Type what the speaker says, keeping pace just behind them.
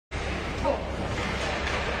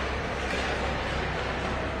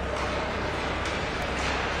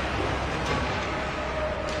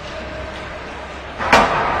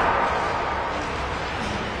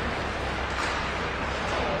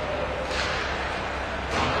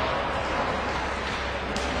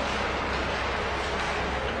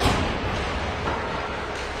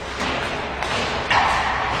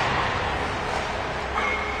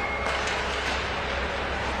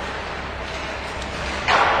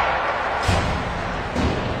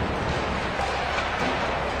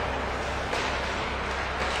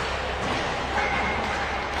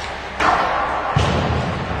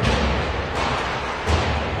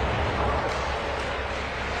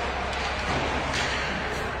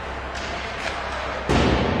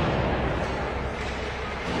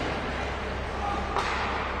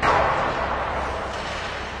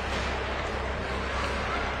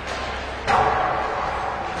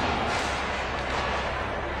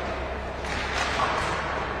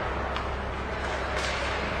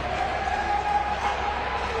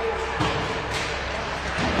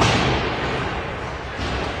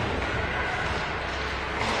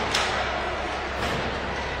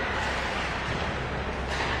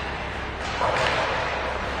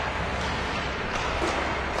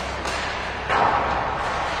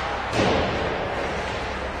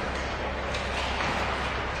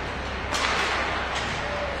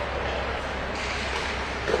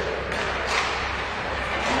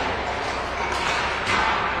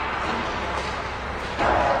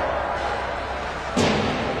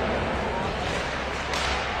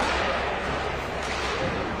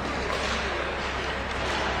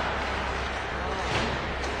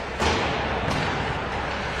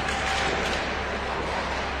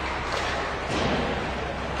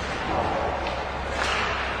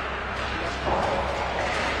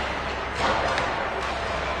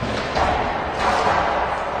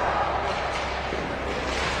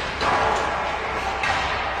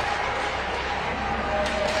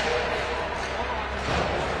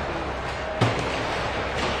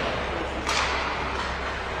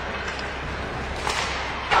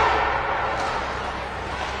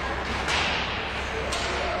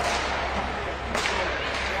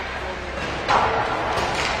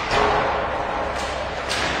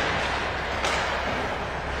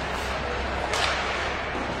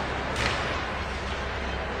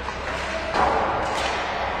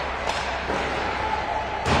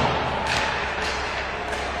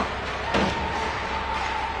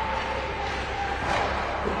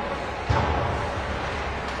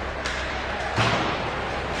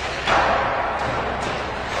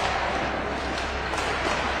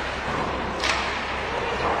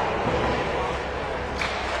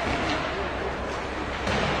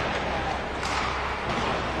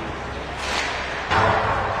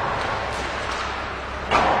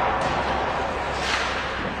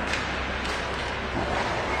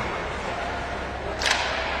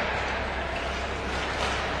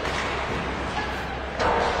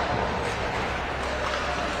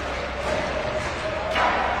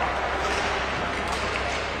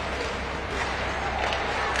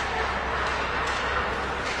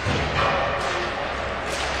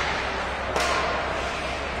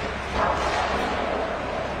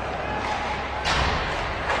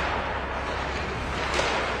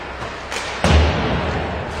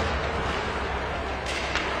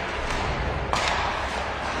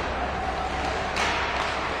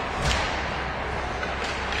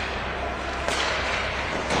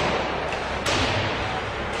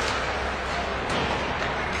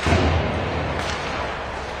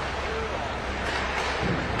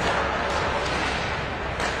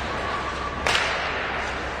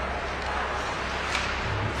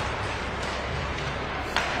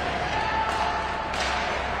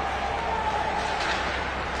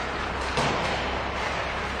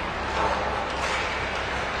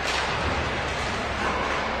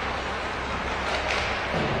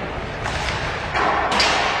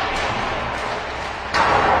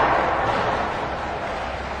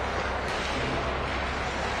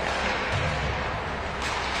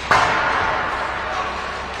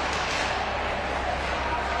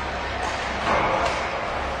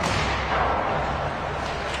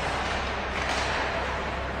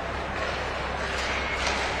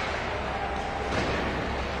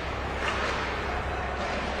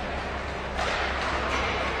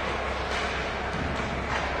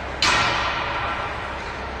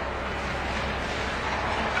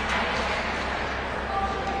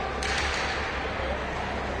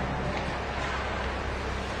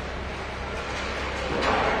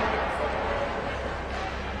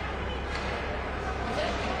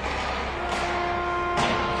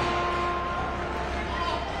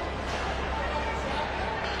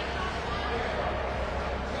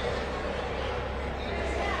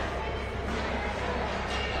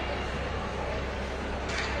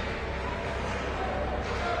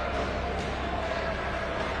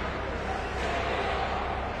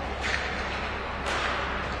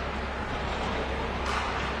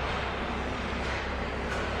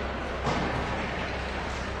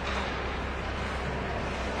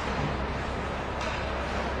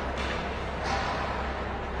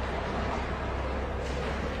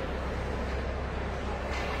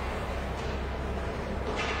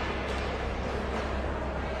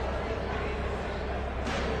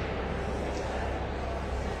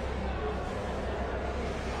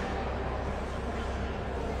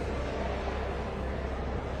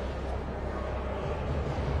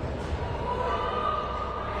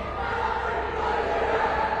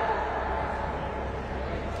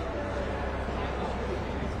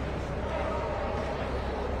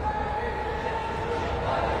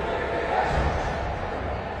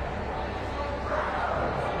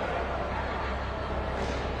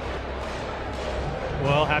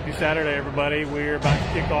Happy Saturday, everybody. We're about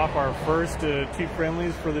to kick off our first two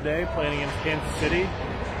friendlies for the day, playing against Kansas City.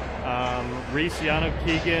 Reese, Yano,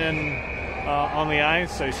 Keegan on the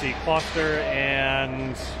ice. I see Kloster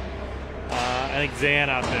and I think Zan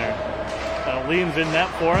out there. Liam's in net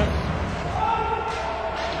for us.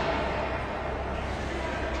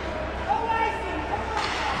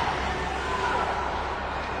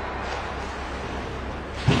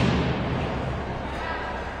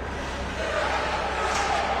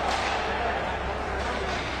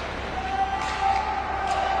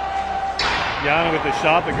 Yana with the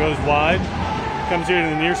shot that goes wide. Comes here to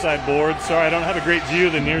the near side boards. Sorry, I don't have a great view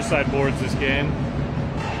of the near side boards this game.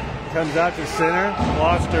 Comes out to center.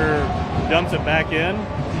 Kloster dumps it back in.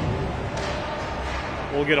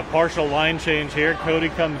 We'll get a partial line change here. Cody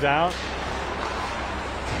comes out.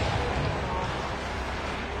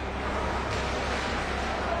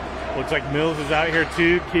 Looks like Mills is out here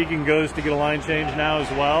too. Keegan goes to get a line change now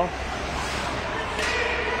as well.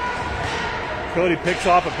 Cody picks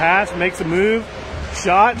off a pass, makes a move,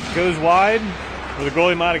 shot, goes wide, or the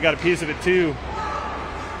goalie might have got a piece of it too.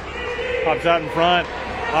 Pops out in front,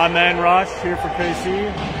 odd man rush here for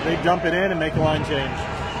KC. They dump it in and make a line change.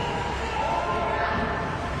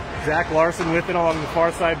 Zach Larson with it along the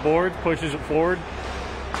far side boards, pushes it forward.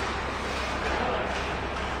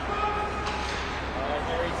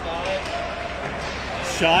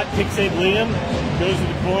 Shot, kick save Liam, goes to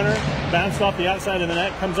the corner, bounced off the outside of the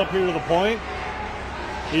net, comes up here to the point.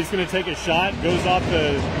 He's going to take a shot, goes off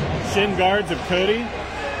the shin guards of Cody.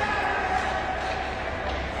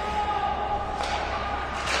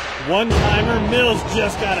 One-timer, Mills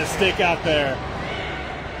just got a stick out there.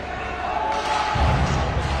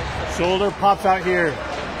 Shoulder pops out here,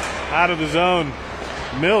 out of the zone.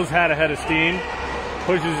 Mills had a head of steam,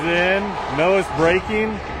 pushes it in, Noah's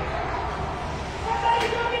breaking.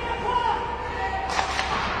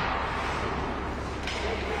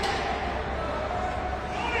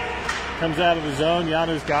 Comes out of the zone.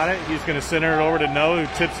 Yanu's got it. He's going to center it over to Noah,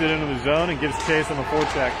 who tips it into the zone and gives chase on the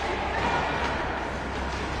forecheck.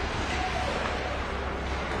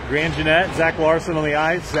 Grand Jeanette, Zach Larson on the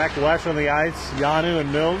ice, Zach Wesh on the ice, Yanu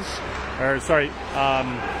and Mills. Or, sorry,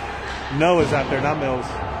 Noah's out there, not Mills.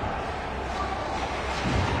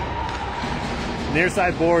 Near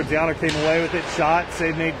side boards, Yano came away with it. Shot,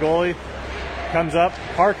 save Nate goalie. Comes up.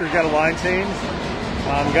 Parker got a line change.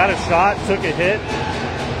 Got a shot, took a hit.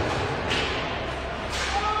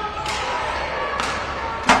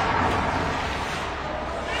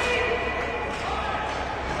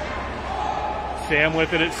 Sam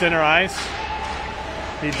with it at center ice.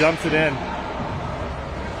 He dumps it in.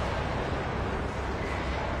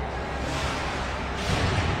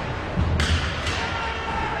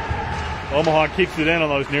 Omaha keeps it in on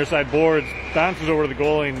those near side boards, bounces over to the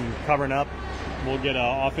goalie and covering up. We'll get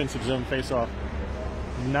an offensive zone face-off.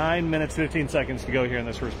 9 minutes, 15 seconds to go here in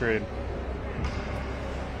this first period.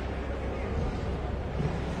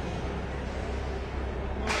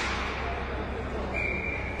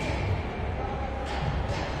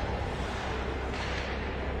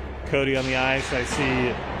 Cody on the ice. I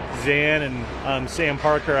see Zan and Sam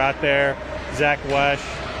Parker out there. Zach Wesh.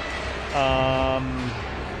 I'm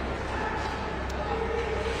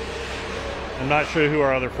not sure who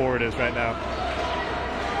our other forward is right now.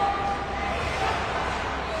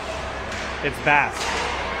 It's Bass.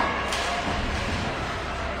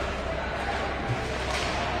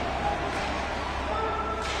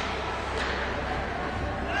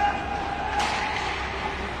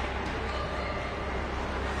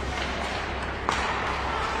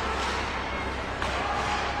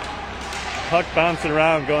 Puck bouncing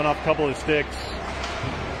around, going off a couple of sticks.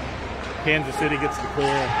 Kansas City gets the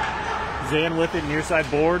clear. Zan with it, near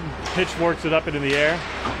side board. Pitchforks it up into the air.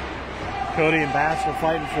 Cody and Bass are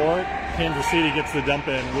fighting for it. Kansas City gets the dump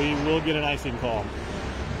in. We will get an icing call.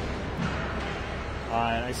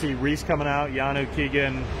 I see Reese coming out, Yanu,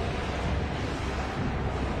 Keegan.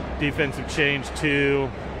 Defensive change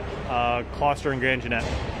to Kloster and Grand Jeanette.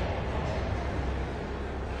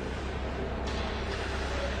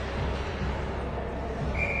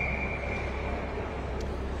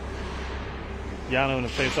 Yano in a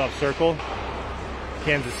face-off circle.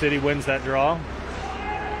 Kansas City wins that draw.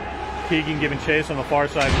 Keegan giving chase on the far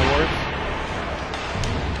side board.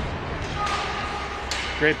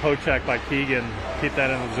 Great poke check by Keegan. Keep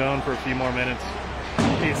that in the zone for a few more minutes.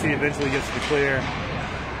 KC eventually gets the clear.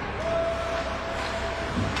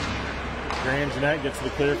 Grand Jeanette gets the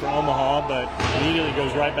clear for Omaha, but immediately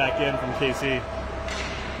goes right back in from KC.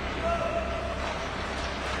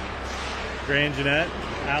 Grand Jeanette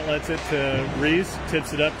outlets it to Reese,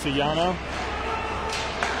 tips it up to Yano.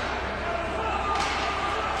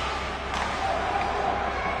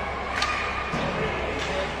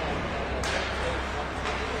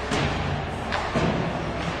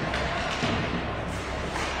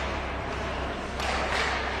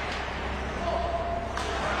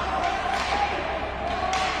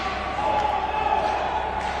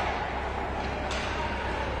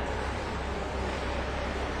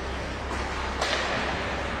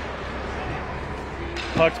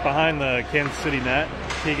 Puck's behind the Kansas City net.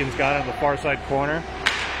 Keegan's got it in the far side corner.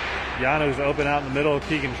 Yano's open out in the middle.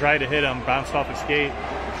 Keegan tried to hit him, bounced off his skate.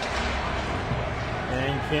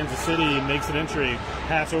 And Kansas City makes an entry.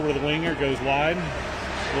 Pass over to the winger, goes wide.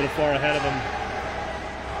 A little far ahead of him.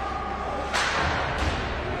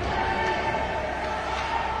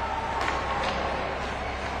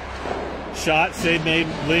 Shot, save made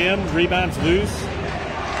Liam, rebounds loose.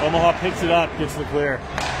 Omaha picks it up, gets the clear.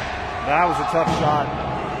 That was a tough shot.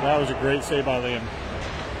 That was a great save by Liam.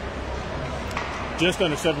 Just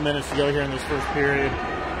under 7 minutes to go here in this first period.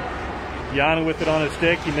 Yano with it on his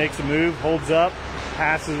stick, he makes a move, holds up,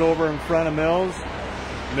 passes it over in front of Mills.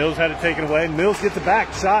 Mills had it taken away. Mills gets it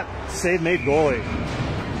back, shot, save made goalie.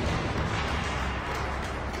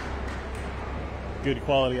 Good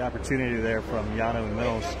quality opportunity there from Yano and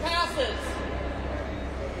Mills.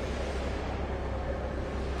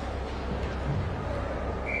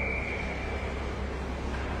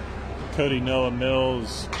 Cody, Noah,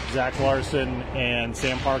 Mills, Zach Larson, and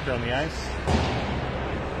Sam Parker on the ice.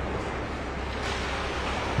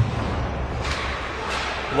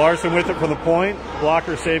 Larson with it from the point.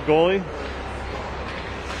 Blocker save goalie.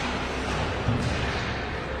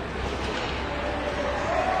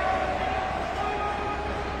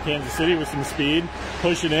 Kansas City with some speed.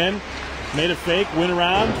 Push it in. Made a fake. Went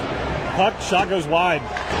around. Puck. Shot goes wide.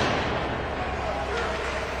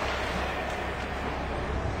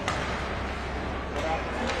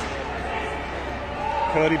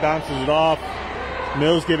 Cody bounces it off.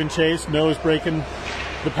 Mills giving chase. Noah's breaking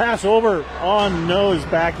the pass over on Noah's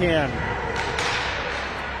backhand.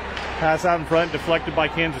 Pass out in front, deflected by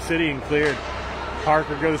Kansas City and cleared.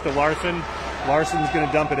 Parker goes to Larson. Larson's going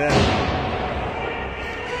to dump it in.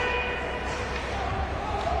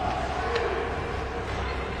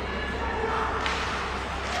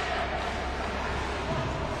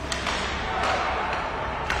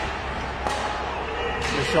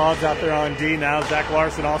 Shaw's out there on D now. Zach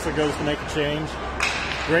Larson also goes to make a change.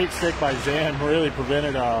 Great stick by Zan. Really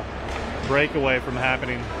prevented a breakaway from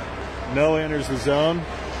happening. Noah enters the zone.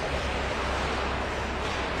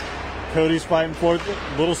 Cody's fighting for it.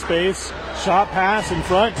 Little space. Shot pass in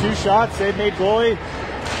front. 2 shots. Save made goalie.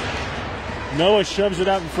 Noah shoves it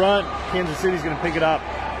out in front. Kansas City's going to pick it up.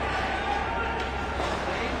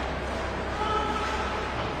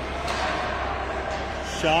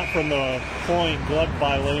 Shot from the point, gloved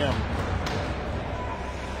by Liam.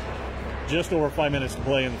 Just over 5 minutes to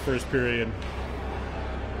play in the first period.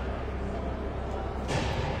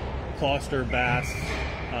 Kloster, Bass,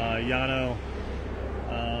 Yano,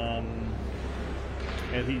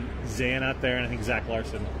 and Zan out there, and I think Zach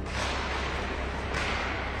Larson.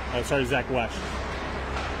 Oh, sorry, Zach Wesh.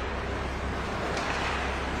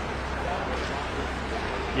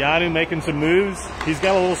 Yanu making some moves. He's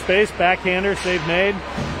got a little space. Backhander, save made.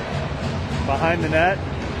 Behind the net.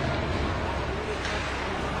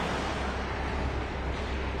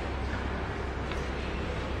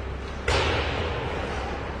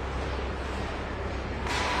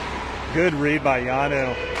 Good read by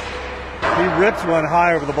Yanu. He rips one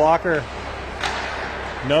high over the blocker.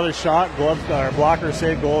 Another shot, blocker,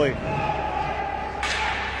 save goalie.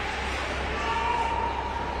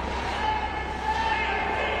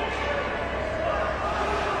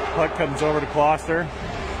 Puck comes over to Kloster.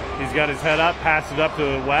 He's got his head up, passes it up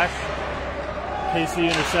to Wesh. KC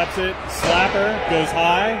intercepts it. Slapper goes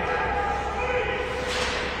high.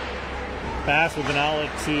 Bass with an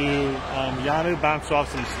outlet to Yanu. Bounced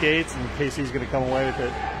off some skates, and KC's going to come away with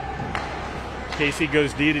it. KC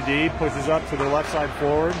goes D to D, pushes up to the left side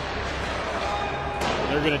forward.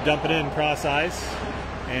 They're going to dump it in cross ice.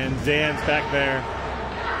 And Zan's back there,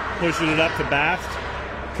 pushing it up to Bast.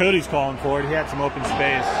 Cody's calling for it. He had some open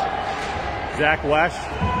space. Zach Wesh.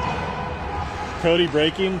 Cody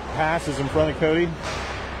breaking. Passes in front of Cody.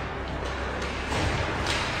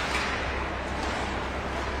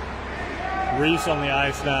 Reese on the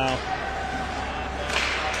ice now.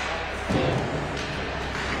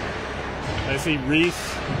 I see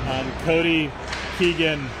Reese, Cody,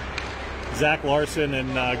 Keegan, Zach Larson,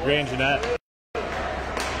 and Grant Jeanette.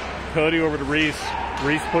 Cody over to Reese.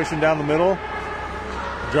 Reese pushing down the middle.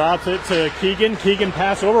 Drops it to Keegan. Keegan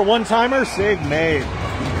pass over. One-timer. Save made.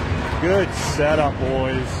 Good setup,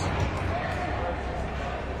 boys.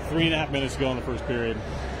 3.5 minutes to go in the first period.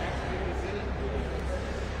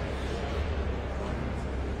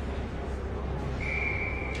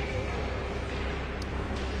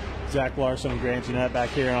 Zach Larson and Grant Jeanette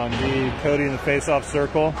back here on D. Cody in the face-off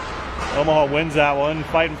circle. Omaha wins that one.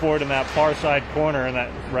 Fighting for it in that far side corner, in that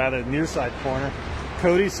rather near side corner.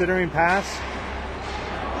 Cody centering pass.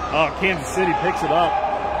 Oh, Kansas City picks it up.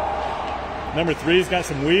 Number 3's got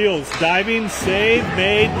some wheels. Diving save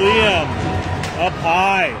made Liam. Up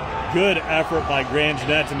high. Good effort by Grand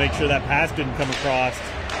Jeanette to make sure that pass didn't come across.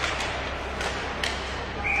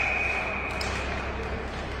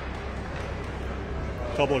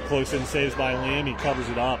 A couple of close-in saves by Liam. He covers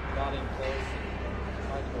it up.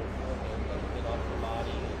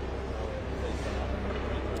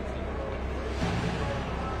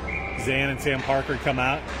 Zan and Sam Parker come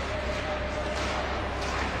out.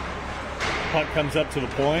 Puck comes up to the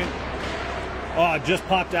point. Oh, it just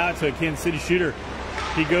popped out to a Kansas City shooter.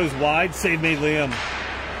 He goes wide. Save made Liam.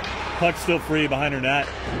 Puck's still free behind her net.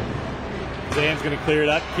 Zan's going to clear it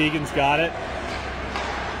up. Keegan's got it.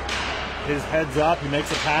 His head's up. He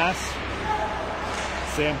makes a pass.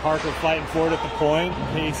 Sam Parker fighting for it at the point.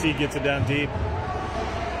 KC gets it down deep.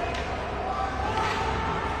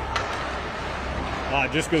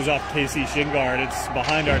 It just goes off KC shin guard. It's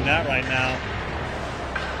behind our net right now.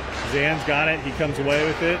 Zan's got it. He comes away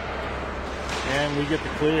with it. And we get the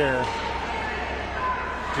clear.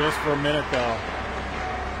 Just for a minute, though.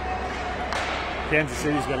 Kansas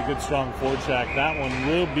City's got a good, strong forecheck. That one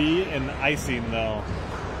will be an icing, though.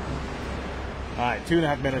 All right,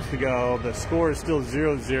 2.5 minutes to go. The score is still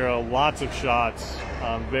 0-0. Lots of shots.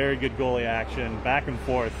 Very good goalie action. Back and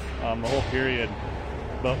forth the whole period.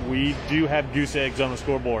 But we do have goose eggs on the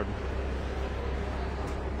scoreboard.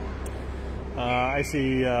 I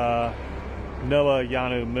see Noah,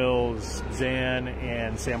 Yanu, Mills, Zan,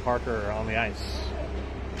 and Sam Parker on the ice.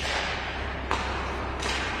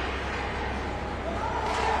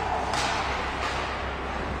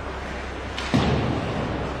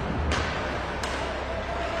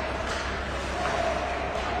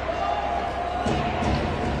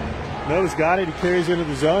 Noah's got it. He carries into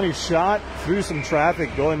the zone. He's shot through some traffic.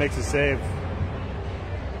 Goalie makes a save.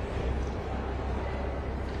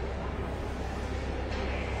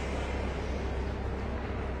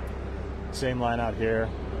 Same line out here.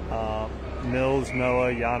 Mills,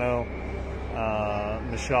 Noah, Yano,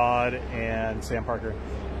 Mashad, and Sam Parker.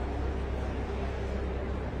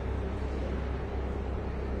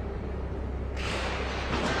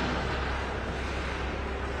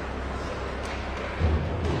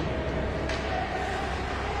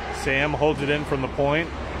 Sam holds it in from the point.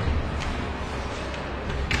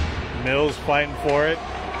 Mills fighting for it.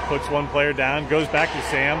 Puts one player down. Goes back to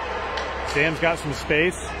Sam. Sam's got some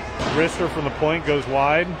space. Wrister from the point goes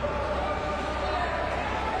wide.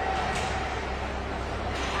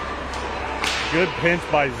 Good pinch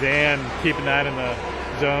by Zan, keeping that in the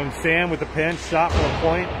zone. Sam with the pinch. Shot from the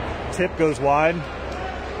point. Tip goes wide.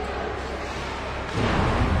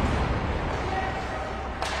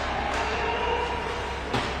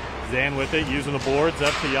 Zan with it, using the boards,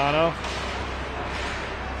 up to Yano.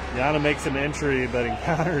 Yano makes an entry, but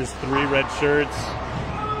encounters 3 red shirts.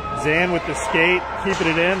 Zan with the skate, keeping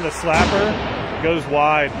it in. The slapper goes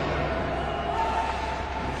wide.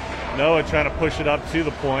 Noah trying to push it up to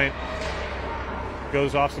the point.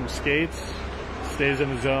 Goes off some skates, stays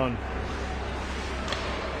in the zone.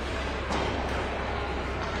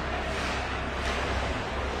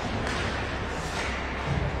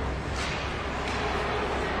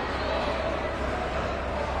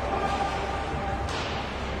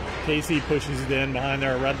 KC pushes it in behind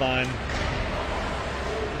their red line.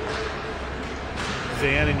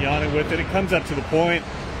 Zan and Yana with it. It comes up to the point.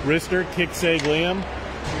 Wrister, kick save Liam.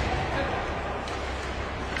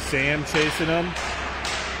 Sam chasing him.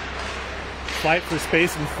 Fight for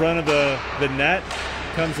space in front of the net.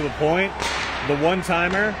 Comes to the point. The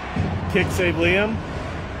one-timer. Kick save Liam.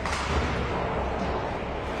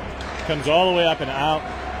 Comes all the way up and out.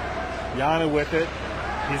 Yana with it.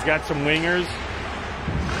 He's got some wingers.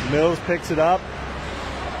 Mills picks it up.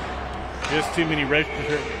 Just too many red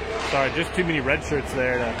shirts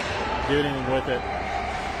there to do anything with it.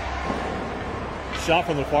 Shot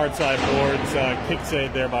from the far side boards. Kick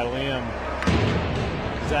save there by Liam.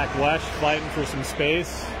 Zach Wesh fighting for some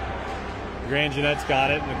space. Grand Jeanette's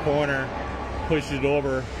got it in the corner. Pushed it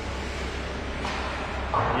over.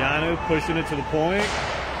 Yanu pushing it to the point.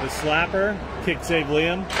 The slapper. Kick save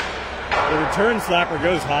Liam. The return slapper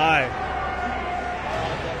goes high.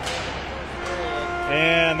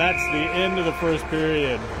 And that's the end of the first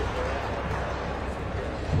period.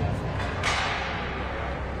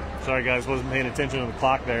 Sorry guys, wasn't paying attention to the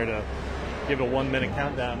clock there to give a 1-minute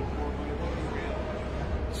countdown.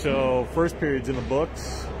 So first period's in the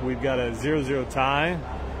books. We've got a 0-0 tie.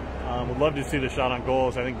 Would love to see the shot on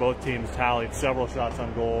goals. I think both teams tallied several shots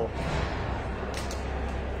on goal.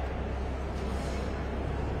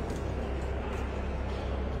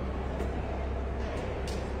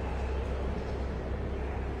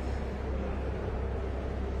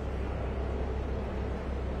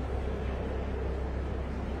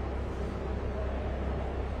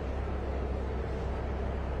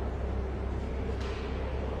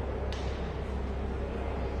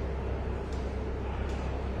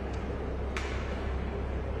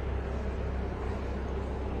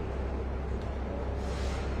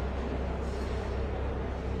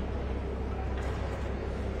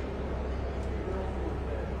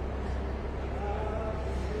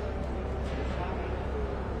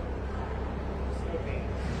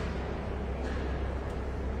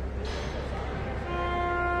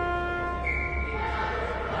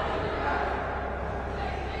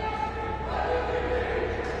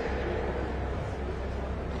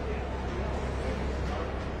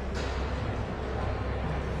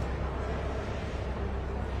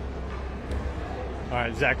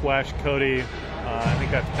 right, Zach Wesh, Cody, I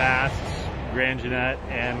think that's Bass, Grand Jeanette,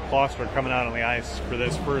 and Kloster coming out on the ice for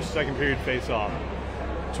this first second period face-off.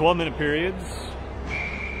 12-minute periods.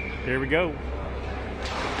 Here we go.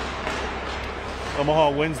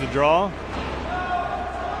 Omaha wins the draw.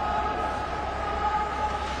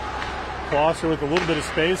 Kloster with a little bit of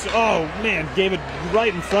space. Oh, man, gave it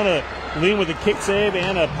right in front of Lean with a kick save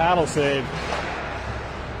and a paddle save.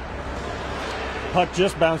 Puck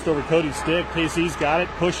just bounced over Cody's stick. KC's got it,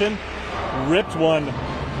 pushing. Ripped one.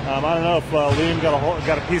 I don't know if Liam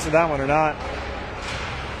got a piece of that one or not.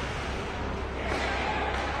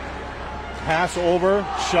 Pass over,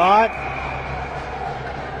 shot.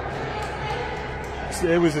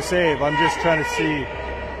 It was a save. I'm just trying to see.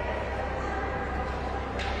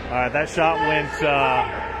 All right, that shot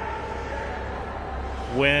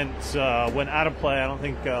went out of play. I don't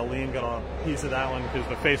think Liam got a piece of that one because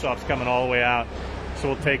the face-off's coming all the way out. So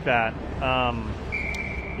we'll take that.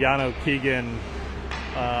 Yano, Keegan,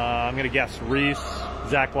 I'm going to guess Reese,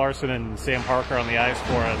 Zach Larson, and Sam Parker on the ice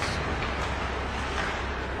for us.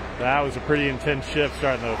 That was a pretty intense shift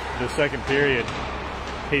starting the second period.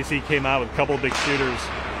 KC came out with a couple of big shooters.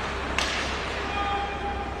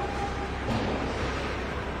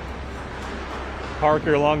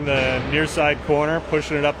 Parker along the near side corner,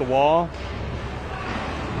 pushing it up the wall.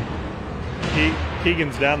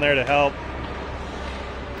 Keegan's down there to help.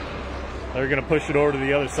 They're going to push it over to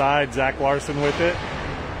the other side. Zach Larson with it.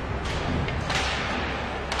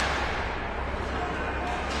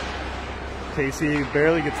 KC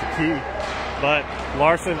barely gets the key, but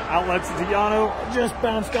Larson outlets it to Yano. Just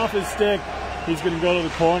bounced off his stick. He's going to go to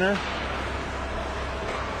the corner.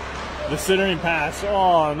 The centering pass.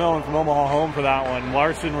 Oh, no one from Omaha home for that one.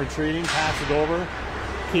 Larson retreating, passes over.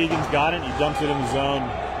 Keegan's got it, and he dumps it in the zone.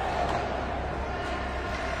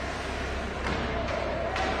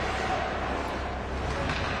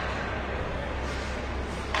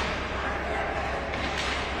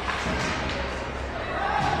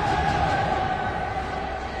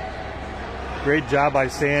 Great job by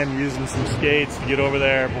Sam using some skates to get over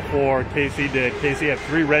there before KC did. KC had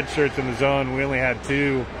 3 red shirts in the zone. We only had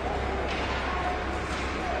 2.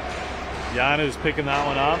 Yano's picking that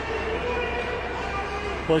one up.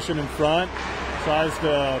 Pushing in front. Tries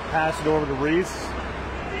to pass it over to Reese.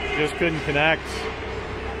 Just couldn't connect.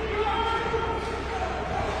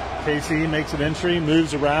 KC makes an entry,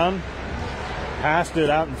 moves around. Passed it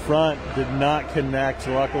out in front. Did not connect,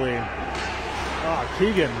 luckily. Oh,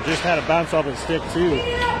 Keegan just had a bounce off his stick, too.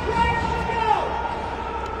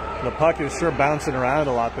 The puck is sure bouncing around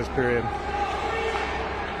a lot this period.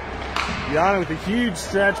 Yano with a huge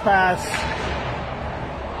stretch pass.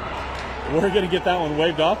 We're going to get that one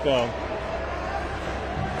waved off, though.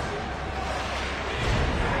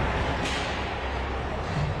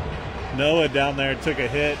 Noah down there took a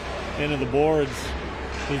hit into the boards.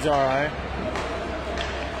 He's all right.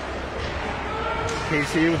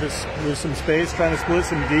 KC with some space, trying to split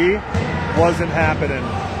some D. Wasn't happening.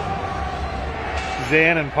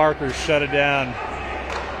 Zan and Parker shut it down.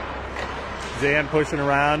 Zan pushing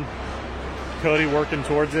around. Cody working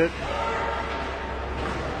towards it.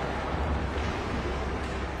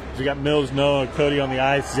 We got Mills, Noah, Cody on the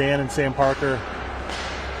ice. Zan and Sam Parker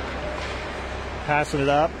passing it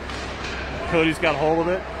up. Cody's got hold of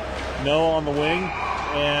it. Noah on the wing,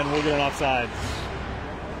 and we'll get an offsides.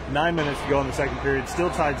 9 minutes to go in the second period. Still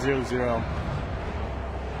tied 0-0.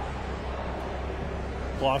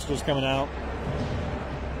 Kloster's coming out.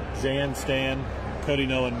 Zan, Stan, Cody,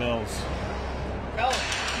 Noah, and Mills.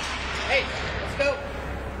 Hey, let's go.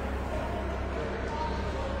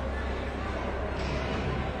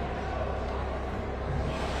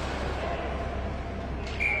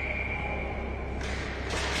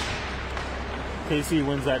 KC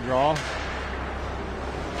wins that draw.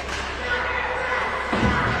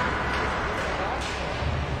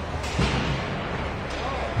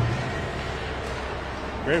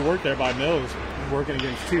 Great work there by Mills, working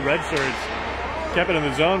against 2 red shirts. Kept it in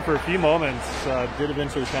the zone for a few moments, did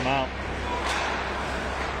eventually come out.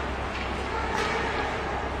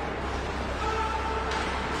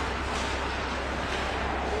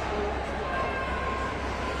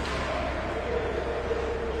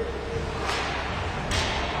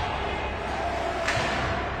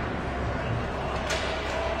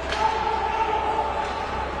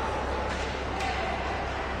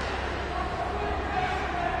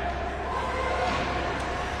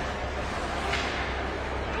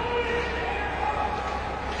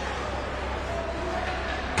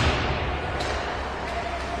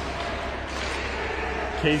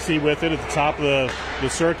 KC with it at the top of the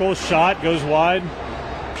circle. Shot goes wide.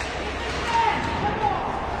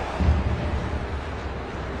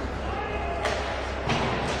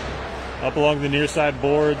 Up along the near side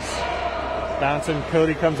boards. Bouncing.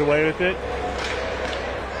 Cody comes away with it.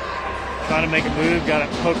 Trying to make a move. Got it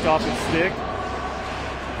poked off his stick.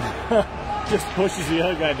 Just pushes the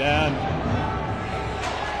other guy down.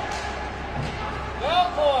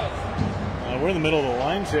 We're in the middle of the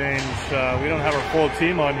line change. We don't have our full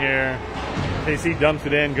team on here. KC dumps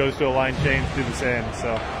it in, goes to a line change, do the same.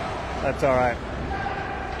 So that's all right.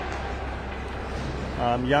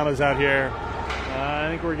 Yano's out here. I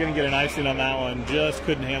think we're going to get an icing on that one. Just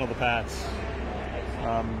couldn't handle the pass.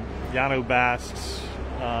 Yano Bast,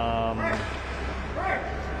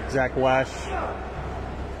 Zach Wesh.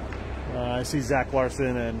 I see Zach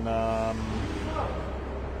Larson and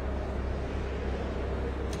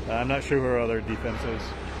I'm not sure who our other defense is.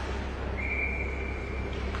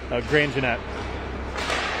 Grand Jeanette.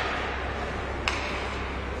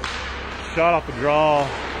 Shot off the draw.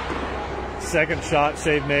 Second shot,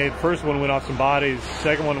 save made. First one went off some bodies.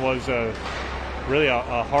 Second one was really a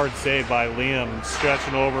hard save by Liam,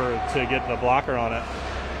 stretching over to get the blocker on it.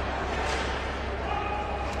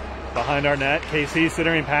 Behind our net, KC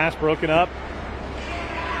centering pass, broken up.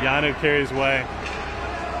 Yanu carries away.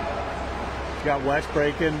 Got West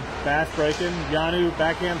breaking, Bass breaking. Yanu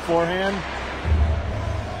backhand, forehand.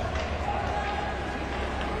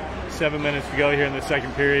 7 minutes to go here in the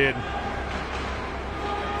second period.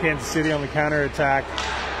 Kansas City on the counterattack.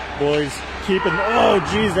 Boys keeping, oh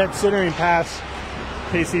geez, that centering pass.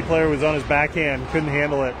 KC player was on his backhand, couldn't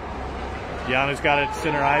handle it. Yanu's got it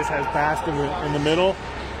center ice, has Bass in the middle.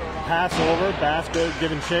 Pass over, Bass goes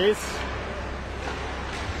giving chase.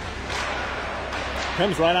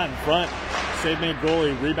 Comes right out in front. Save made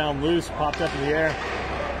goalie, rebound loose, popped up in the air.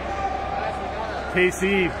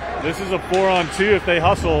 KC, this is a 4-on-2 if they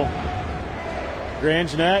hustle. Grand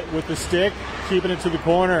Jeanette with the stick, keeping it to the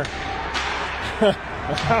corner.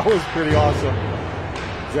 That was pretty awesome.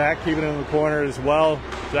 Zach keeping it in the corner as well.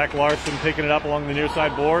 Zach Larson picking it up along the near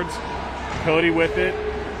side boards. Cody with it.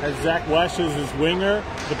 Has Zach Wesh as his winger.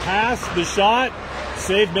 The pass, the shot,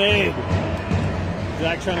 save made.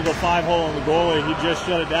 Zach trying to go 5-hole on the goalie. He just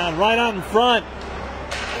shut it down right out in front.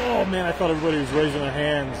 Oh man, I thought everybody was raising their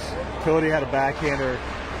hands. Cody had a backhander.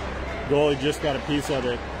 Goalie just got a piece of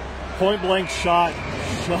it. Point blank shot,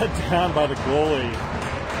 shut down by the goalie.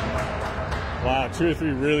 Wow, 2 or 3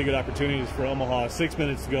 really good opportunities for Omaha. 6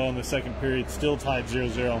 minutes to go in the second period, still tied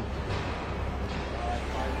 0-0.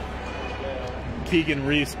 Keegan,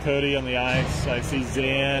 Reese, Cody on the ice. I see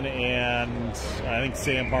Zan and I think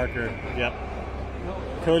Sam Parker. Yep.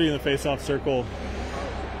 Cody in the face-off circle.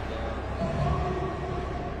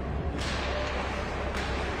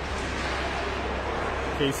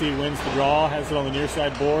 KC wins the draw, has it on the near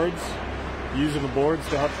side boards. Using the boards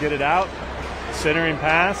to help get it out. Centering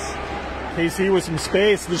pass. KC with some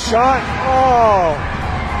space. The shot. Oh!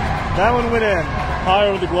 That one went in. High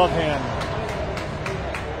over the glove hand.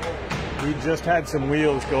 We just had some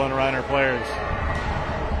wheels going around our players.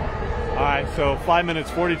 All right, so 5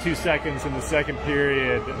 minutes, 42 seconds in the second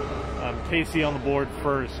period. KC on the board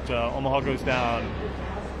first. Omaha goes down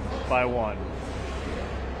by 1.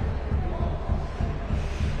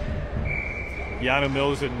 Yano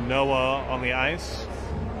Mills and Noah on the ice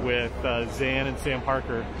with Zan and Sam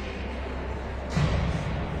Parker.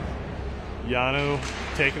 Yano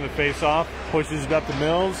taking the face off, pushes it up to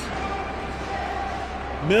Mills.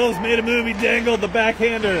 Mills made a move, he dangled the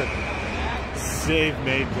backhander. Save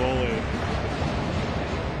made goalie.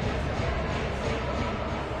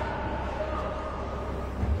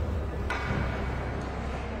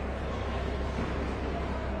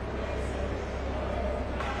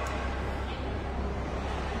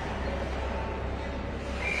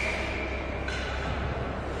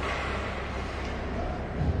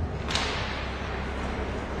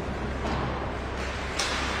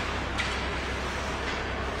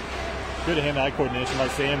 Good hand-eye coordination by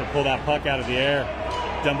Sam to pull that puck out of the air,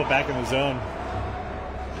 dump it back in the zone.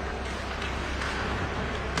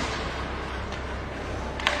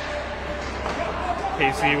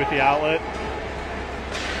 KC with the outlet.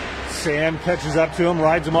 Sam catches up to him,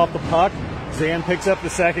 rides him off the puck. Zan picks up the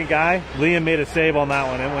second guy. Liam made a save on that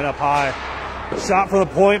one. It went up high. Shot for the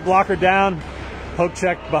point, blocker down. Poke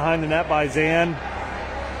check behind the net by Zan.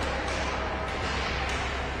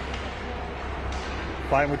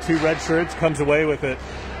 Fighting with 2 red shirts, comes away with it.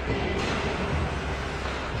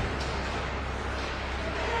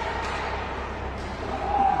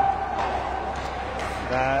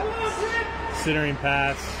 That centering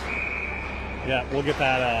pass. Yeah, we'll get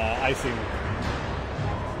that icing.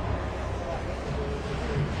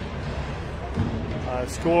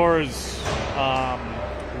 Scores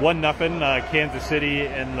 1-0 Kansas City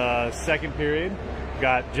in the second period. We've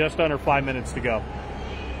got just under 5 minutes to go.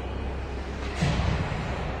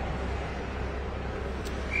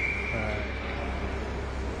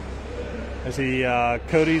 I see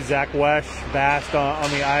Cody, Zach Wesh, Bast on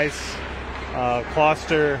the ice,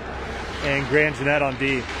 Kloster, and Grand Jeanette on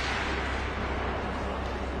D.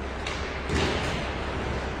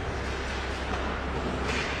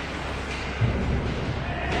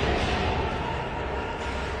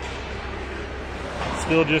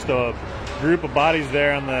 Still just a group of bodies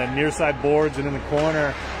there on the near side boards and in the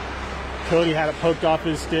corner. Cody had it poked off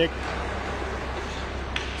his stick.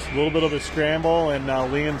 A little bit of a scramble, and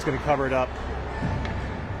Liam's going to cover it up.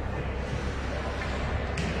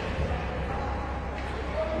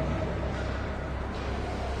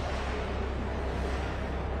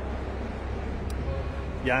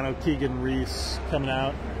 Yano, Keegan, Reese coming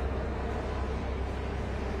out.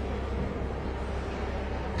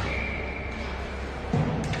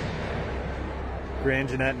 Grand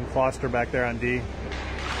Jeanette and Foster back there on D.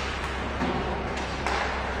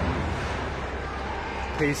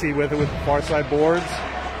 Casey with it with the far side boards.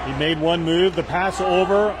 He made one move, the pass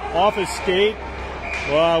over, off his skate.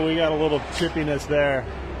 Well, we got a little chippiness there.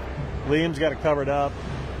 Liam's got it covered up.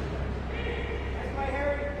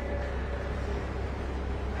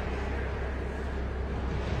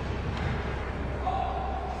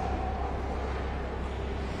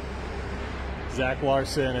 Zach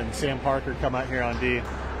Larson and Sam Parker come out here on D.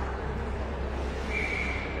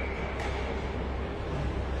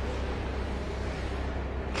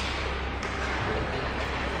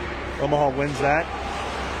 Omaha wins that.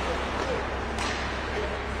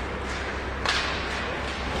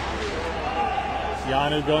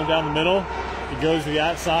 Yanu going down the middle. He goes to the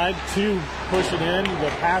outside. 2 pushing in. The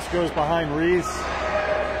pass goes behind Reese.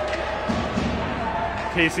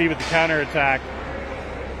 KC with the counterattack.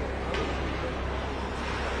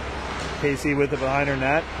 KC with it behind her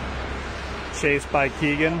net. Chased by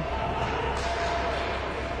Keegan.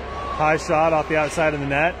 High shot off the outside of the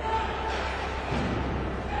net.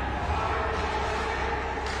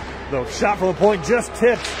 The shot from the point just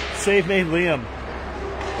tipped. Save made Liam.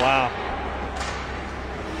 Wow.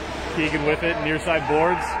 Keegan with it, near side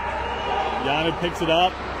boards. Yanu picks it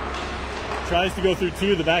up. Tries to go through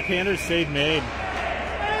 2. The backhander, save made.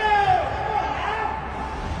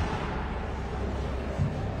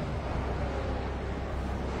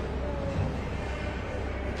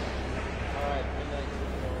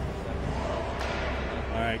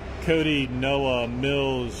 All right, Cody, Noah,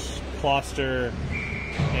 Mills, Kloster,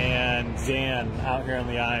 and Zan out here on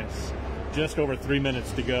the ice. Just over 3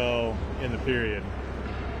 minutes to go in the period.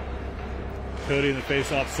 Cody in the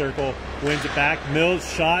face-off circle, wins it back. Mills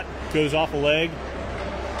shot, goes off a leg.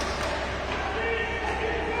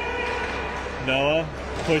 Noah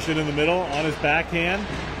pushing in the middle on his backhand.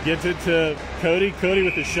 Gets it to Cody. Cody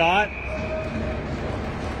with the shot.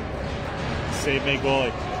 Save made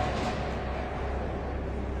goalie.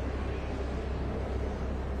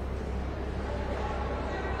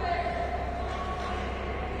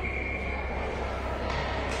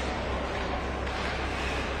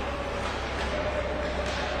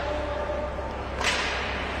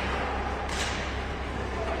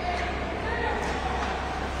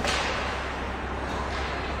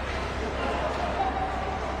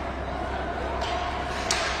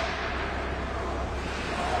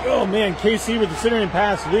 Oh man, KC with the centering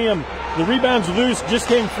pass. Liam, the rebound's loose, just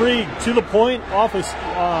came free to the point, off his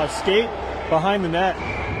skate behind the net.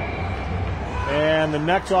 And the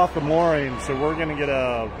neck's off the mooring, so we're going to get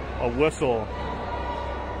a whistle.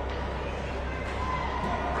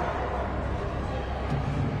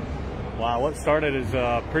 Wow, what started as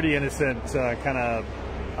a pretty innocent kind of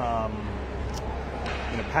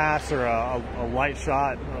pass or a light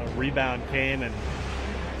shot, a rebound came and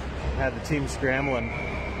had the team scrambling.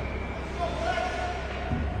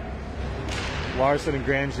 Larson and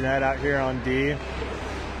Grand Jeanette out here on D.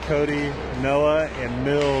 Cody, Noah, and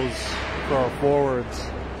Mills for our forwards.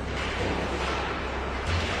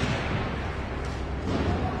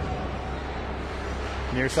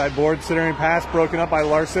 Near side board, centering pass broken up by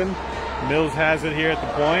Larson. Mills has it here at the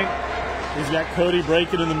point. He's got Cody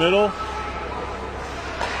breaking in the middle.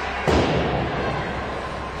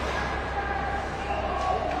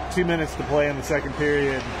 Two minutes to play in the second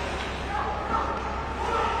period.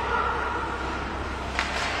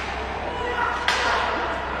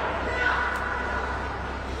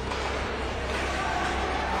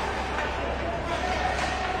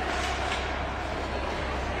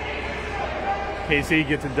 KC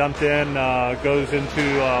gets it dumped in, goes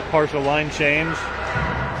into partial line change.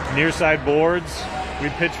 Near side boards, we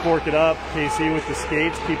pitchfork it up. KC with the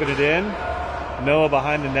skates, keeping it in. Noah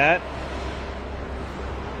behind the net.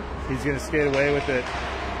 He's going to skate away with it.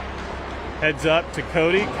 Heads up to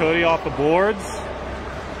Cody. Cody off the boards.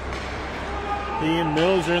 He and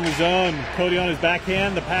Mills are in the zone. Cody on his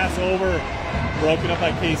backhand. The pass over. Broken up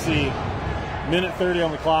by Casey. Minute 30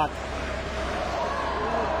 on the clock.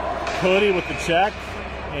 Cody with the check.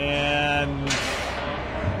 And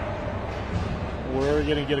we're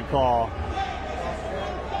going to get a call.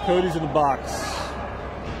 Cody's in the box.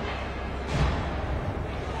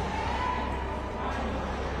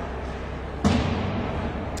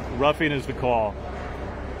 Roughing is the call.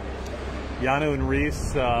 Yano and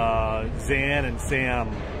Reese, Zan and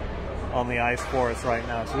Sam on the ice for us right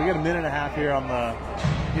now. So we got a minute and a half here on the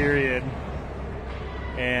period.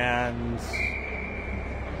 And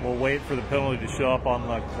we'll wait for the penalty to show up on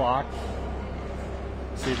the clock.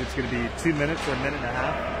 See if it's going to be 2 minutes or a minute and a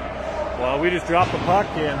half. Well, we just dropped the puck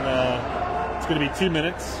and it's going to be 2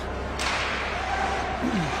 minutes.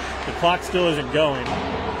 The clock still isn't going,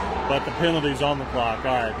 but the penalty's on the clock.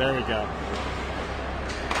 All right, there we go.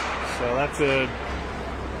 So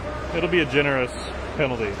it'll be a generous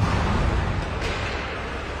penalty.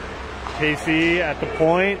 Casey at the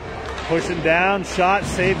point, pushing down, shot,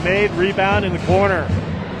 save made, rebound in the corner.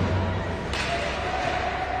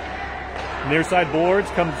 Near side boards,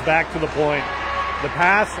 comes back to the point. The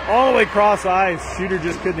pass all the way across ice. Shooter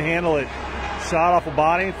just couldn't handle it. Shot off a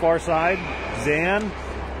body, far side. Zan.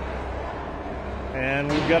 And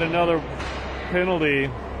we've got another penalty.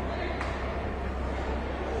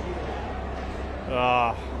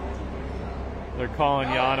 They're calling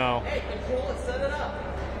Yano. Hey, control it, set it up.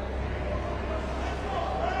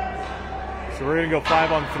 So we're going to go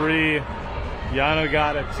 5-on-3. Yano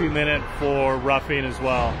got a 2 minute for roughing as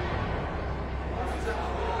well.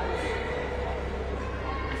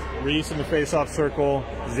 Reese in the face-off circle,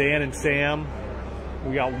 Zan and Sam.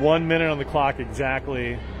 We got 1 minute on the clock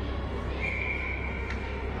exactly.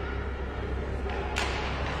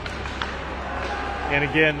 And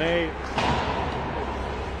again, they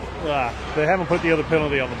haven't put the other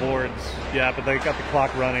penalty on the boards yet, but they got the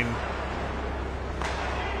clock running.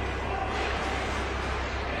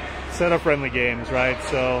 Set up friendly games, right?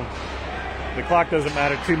 So the clock doesn't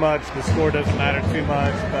matter too much, the score doesn't matter too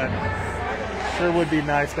much, but sure would be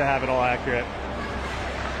nice to have it all accurate.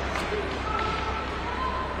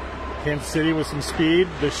 Kansas City with some speed.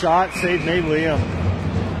 The shot, save made, Liam.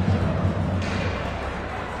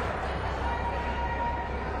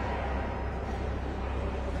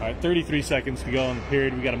 All right, 33 seconds to go in the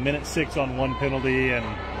period. We got a minute 6 on one penalty and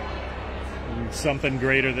something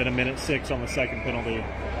greater than a minute 6 on the second penalty.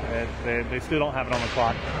 They still don't have it on the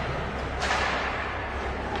clock.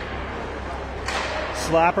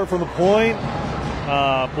 Slapper from the point.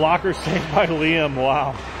 Blocker saved by Liam.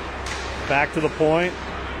 Wow. Back to the point.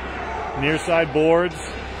 Near side boards.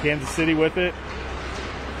 Kansas City with it.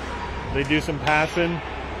 They do some passing.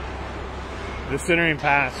 The centering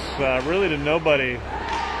pass really to nobody.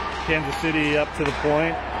 Kansas City up to the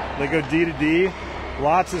point. They go D to D.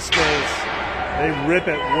 Lots of space. They rip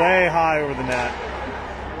it way high over the net.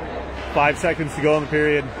 5 seconds to go in the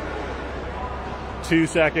period. 2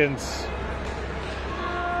 seconds.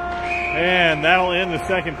 And that'll end the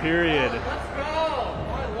second period. Let's go!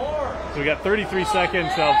 My Lord! So we got 33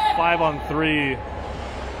 seconds of 5-on-3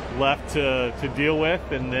 left to deal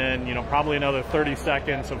with, and then probably another 30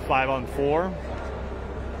 seconds of 5-on-4.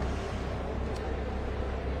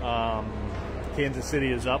 Kansas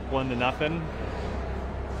City is up 1-0.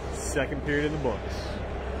 Second period in the books.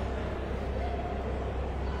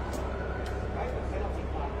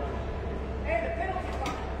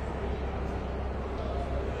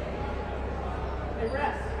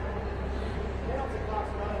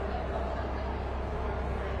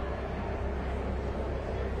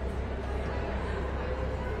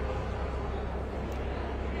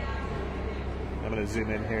 I'm going to zoom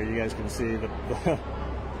in here. You guys can see the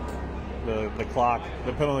clock.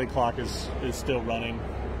 The penalty clock is still running.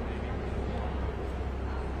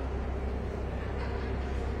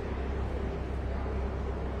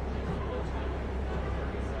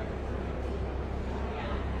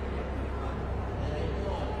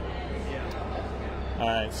 All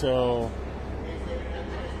right, so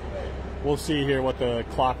we'll see here what the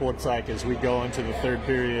clock looks like as we go into the third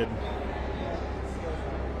period.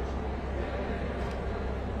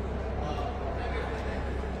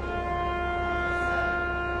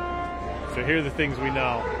 So here are the things we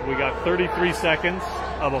know. We got 33 seconds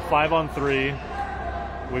of a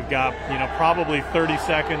 5-on-3. We've got, probably 30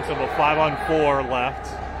 seconds of a 5-on-4 left.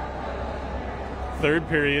 Third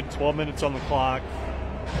period, 12 minutes on the clock.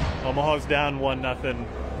 Omaha's down 1-0.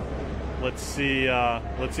 Let's see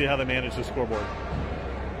how they manage the scoreboard.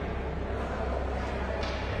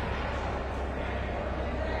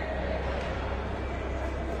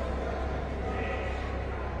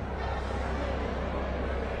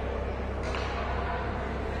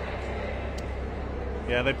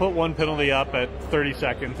 Yeah, they put one penalty up at 30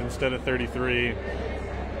 seconds instead of 33.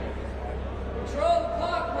 Control the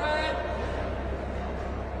clock, Brad.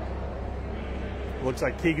 Looks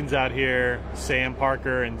like Keegan's out here, Sam,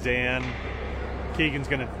 Parker, and Zan. Keegan's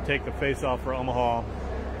going to take the face-off for Omaha. All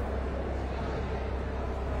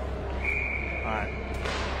right.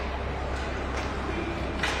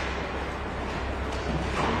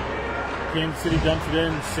 Kansas City dumps it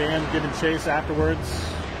in. Sam giving chase afterwards.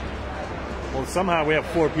 Well, somehow we have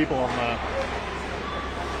 4 people on the...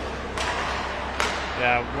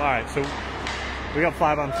 Yeah, all right. So we got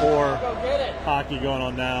 5-on-4 hockey going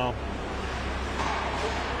on now.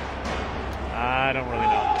 I don't really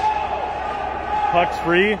know. Puck's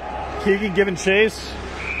free. Keegan giving chase.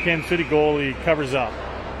 Kansas City goalie covers up.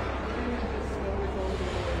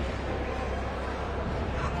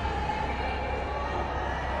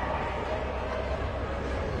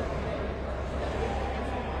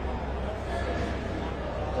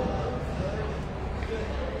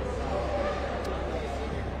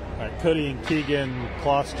 All right, Cody and Keegan,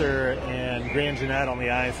 Kloster and Grand Jeanette on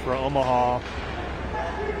the ice for Omaha.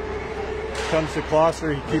 Comes to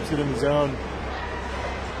Kloster, he keeps it in the zone.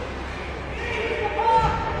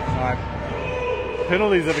 All right.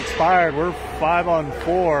 Penalties have expired. We're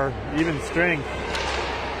 5-on-4, even strength.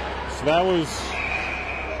 So that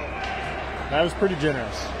was pretty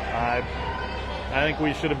generous. I think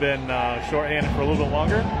we should have been shorthanded for a little bit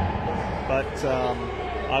longer, but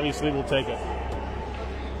obviously we'll take it.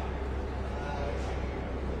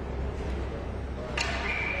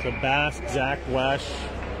 So Bask, Zach Wesh,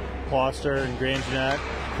 Kloster, and Grand Jeanette.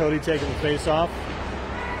 Cody taking the face-off.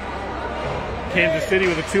 Kansas City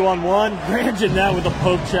with a 2-on-1. Grand Jeanette with a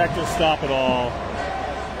poke check to stop it all.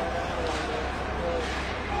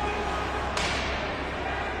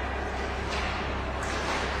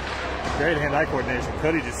 Great hand-eye coordination.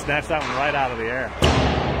 Cody just snatched that one right out of the air.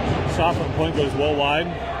 Shot from the point goes well wide.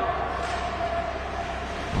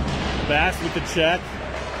 Bass with the check.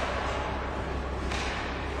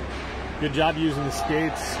 Good job using the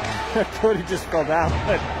skates. Cody just fell down,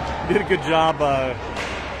 but did a good job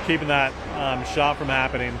keeping that shot from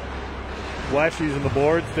happening. Wesh using the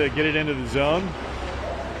boards to get it into the zone.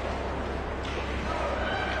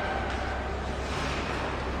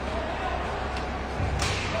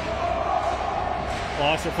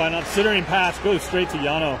 Kloster find out, centering pass goes straight to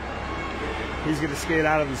Yano. He's going to skate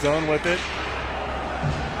out of the zone with it.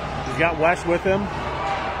 He's got Wesh with him.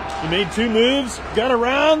 He made 2 moves, got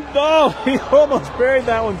around. Oh, he almost buried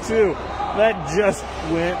that one too. That just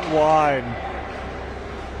went wide.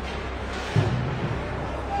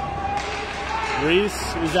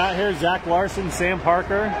 Reese is out here. Zach Larson, Sam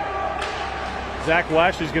Parker. Zach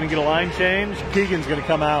Wesh is going to get a line change. Keegan's going to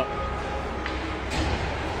come out.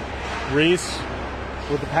 Reese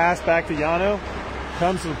with the pass back to Yano.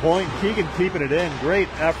 Comes to the point. Keegan keeping it in. Great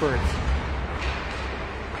effort.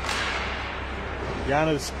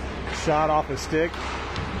 Yano's shot off a stick.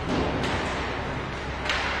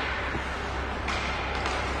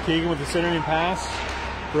 Keegan with the centering pass.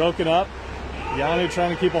 Broken up. Yano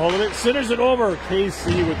trying to keep a hold of it. Centers it over.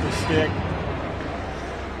 KC with the stick.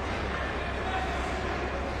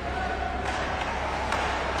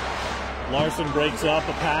 Larson breaks up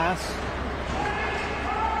a pass.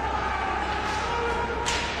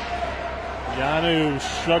 Yano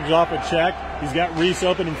shrugs off a check. He's got Reese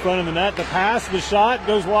open in front of the net. The pass, the shot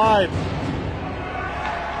goes wide.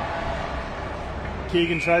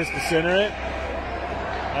 Keegan tries to center it.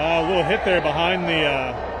 A little hit there behind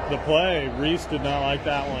the play. Reese did not like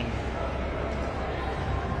that one.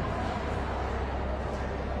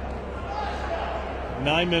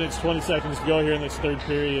 Nine minutes, 20 seconds to go here in this third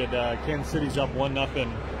period. Kansas City's up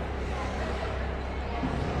 1-0.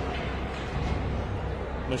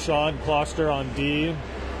 Michaud, Kloster on D.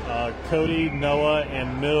 Cody, Noah,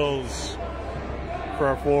 and Mills for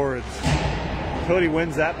our forwards. Cody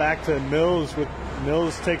wins that back to Mills. With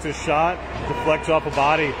Mills takes a shot, deflects off a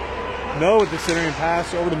body. Noah with the centering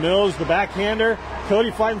pass over to Mills, the backhander.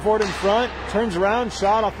 Cody fighting for it in front, turns around,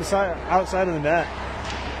 shot off the side, outside of the net.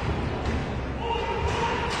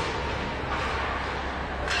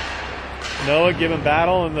 Noah giving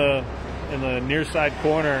battle in the near side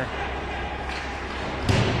corner.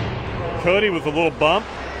 Cody with a little bump.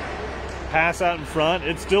 Pass out in front.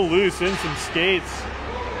 It's still loose in some skates.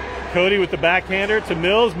 Cody with the backhander to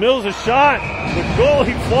Mills. Mills a shot. The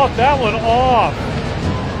goalie fought that one off.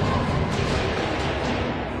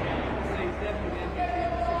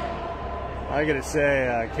 I gotta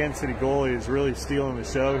say, Kansas City goalie is really stealing the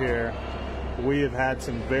show here. We have had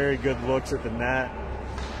some very good looks at the net.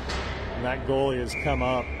 And that goalie has come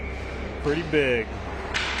up pretty big.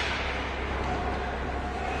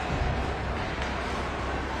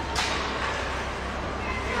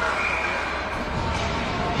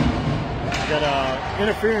 Got a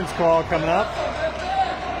interference call coming up.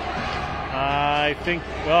 I think,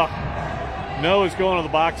 well, Noah's going to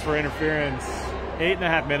the box for interference.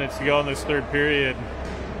 8.5 minutes to go in this third period.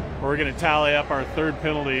 We're going to tally up our third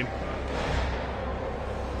penalty.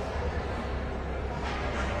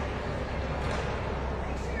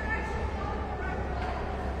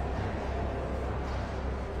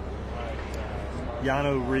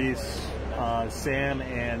 Yano, Reese, Sam,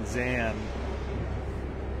 and Zan.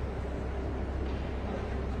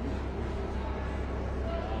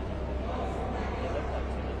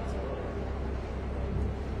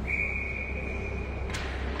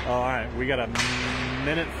 All right, we got a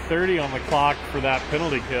minute 30 on the clock for that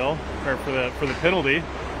penalty kill, or for the penalty.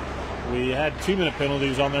 We had 2-minute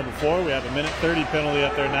penalties on there before. We have a minute 30 penalty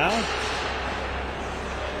up there now.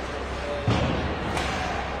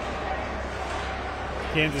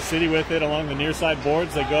 Kansas City with it along the near side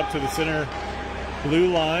boards. They go up to the center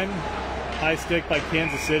blue line. High stick by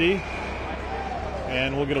Kansas City,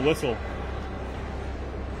 and we'll get a whistle.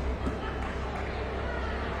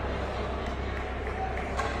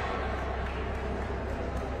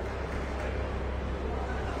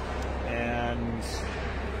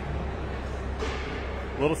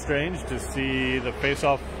 A little strange to see the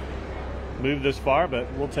face-off move this far, but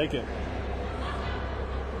we'll take it.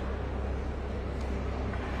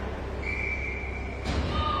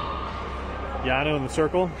 Yano in the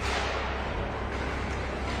circle.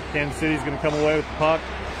 Kansas City's going to come away with the puck.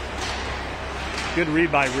 Good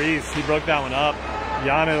read by Reese. He broke that one up.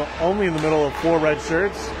 Yano only in the middle of 4 red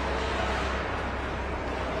shirts.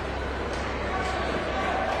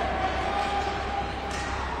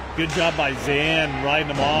 Good job by Zan riding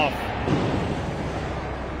him off.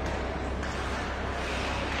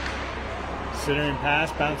 Centering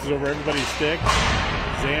pass, bounces over everybody's stick.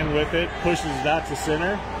 Zan with it, pushes that to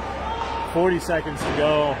center. 40 seconds to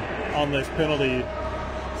go on this penalty.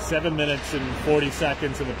 7 minutes and 40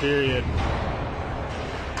 seconds in the period.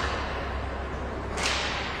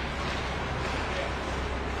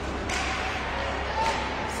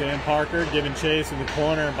 Sam Parker giving chase in the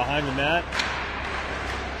corner behind the net.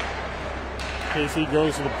 KC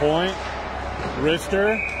goes to the point.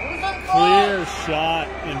 Wrister, clear shot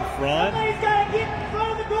in front. Somebody's got to get in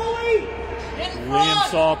front of the goalie. In front. Liam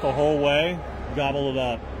saw it the whole way, gobbled it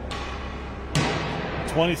up.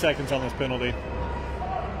 20 seconds on this penalty.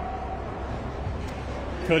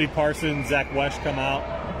 Cody Parsons, Zach Wesh come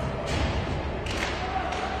out.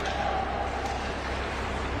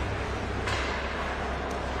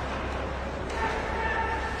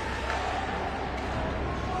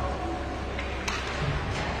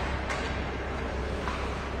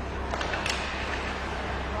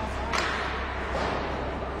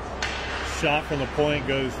 Shot from the point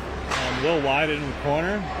goes a little wide in the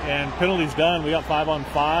corner, and penalty's done. We got 5 on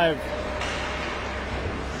 5.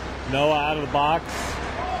 Noah out of the box.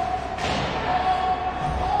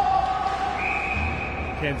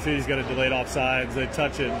 Kansas City's got a delayed offsides. They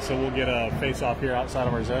touch it, so we'll get a face-off here outside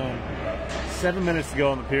of our zone. 7 minutes to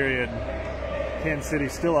go in the period. Kansas City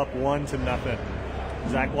still up 1-0.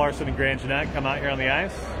 Zach Larson and Grant Jeanette come out here on the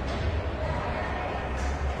ice.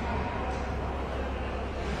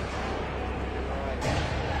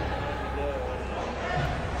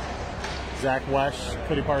 Zach Wesh,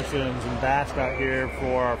 Cody Parsons, and Bast out here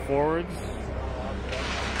for our forwards.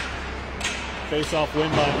 Face-off win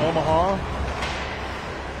by Omaha.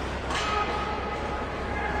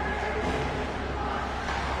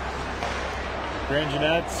 Grand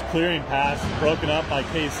Jeanette's clearing pass broken up by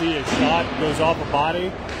KC. A shot goes off a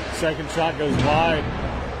body. Second shot goes wide.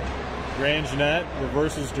 Grand Jeanette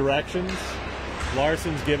reverses directions.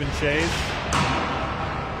 Larson's giving chase.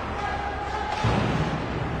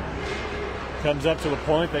 Comes up to the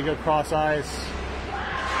point, they go cross ice.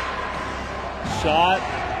 Shot.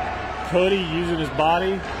 Cody using his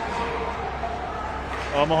body.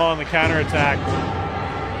 Omaha on the counterattack.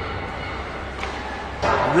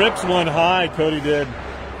 Rips one high, Cody did.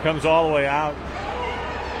 Comes all the way out.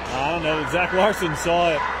 I don't know, Zach Larson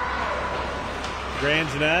saw it. Grand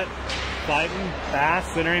Jeanette fighting, pass,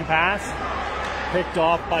 centering pass. Picked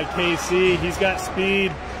off by KC, he's got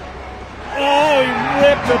speed. Oh, he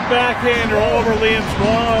ripped the backhander over Liam's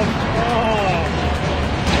glove. Oh.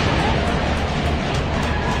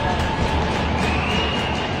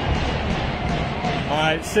 All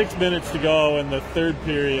right, 6 minutes to go in the third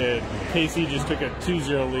period. KC just took a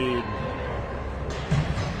 2-0 lead.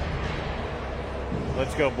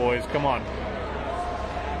 Let's go, boys. Come on.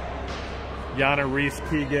 Yana, Reese,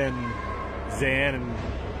 Keegan, Zan, and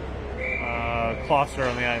Kloster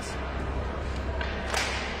on the ice.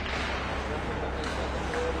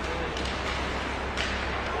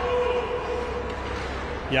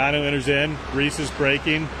 Yano enters in. Reese is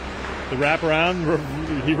breaking. The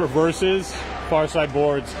wraparound, he reverses. Far side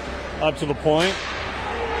boards up to the point.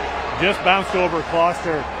 Just bounced over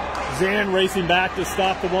Kloster. Zan racing back to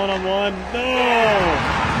stop the one-on-one. No!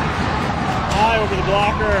 High over the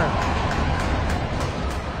blocker.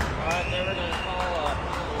 They were going to call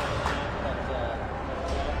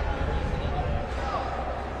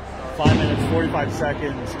 5 minutes, 45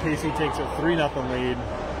 seconds. Casey takes a 3-0 lead.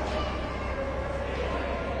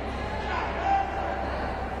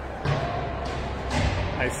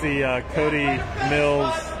 I see Cody,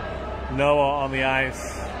 Mills, Noah on the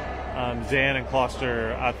ice. Zan and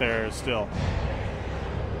Kloster out there still.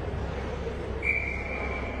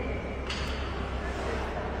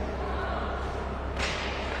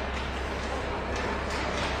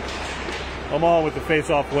 Omaha with the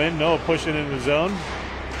face-off win. Noah pushing into the zone.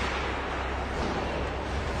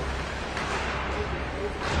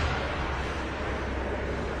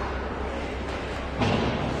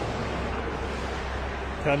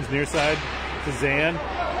 Comes near side to Zan.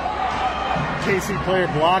 KC player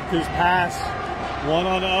blocked his pass.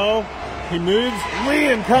 1-on-0. He moves.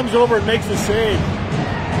 Liam comes over and makes the save.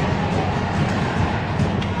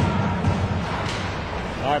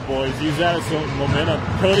 All right, boys, use that as some momentum.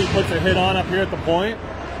 Cody puts a hit on up here at the point.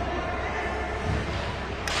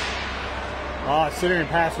 Centering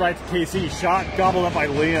pass right to KC. Shot gobbled up by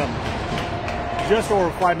Liam. Just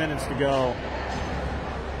over 5 minutes to go.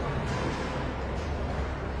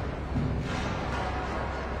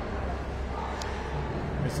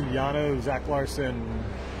 I see Yano, Zach Larson,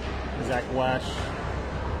 Zach Wesh,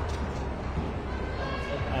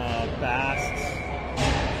 Bast.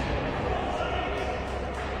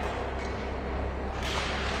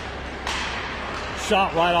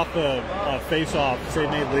 Shot right off the face-off. Save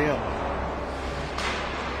made Liam.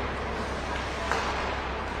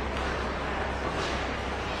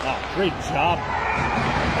 Great job.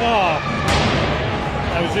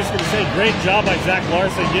 I was just going to say, great job by Zach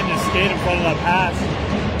Larson getting his skate in front of that pass.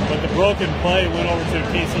 But the broken play went over to a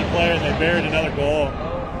KC player and they buried another goal.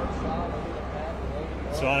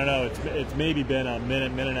 So I don't know, it's maybe been a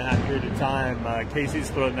minute and a half period of time. KC's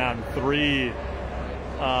thrown down 3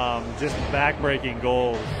 just back-breaking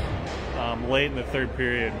goals late in the third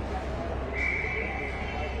period.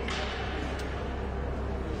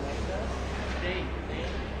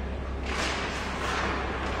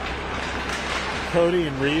 Cody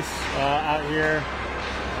and Reese out here.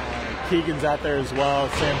 Keegan's out there as well.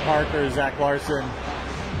 Sam Parker, Zach Larson.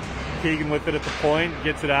 Keegan with it at the point,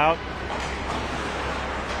 gets it out.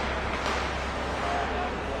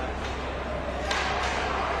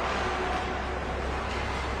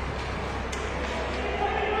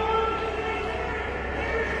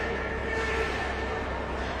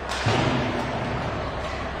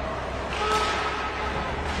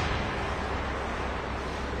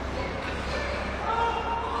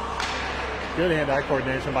 Good hand-eye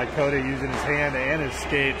coordination by Cody, using his hand and his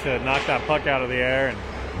skate to knock that puck out of the air and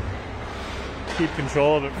keep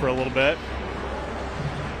control of it for a little bit.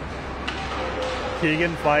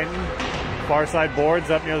 Keegan fighting. Far side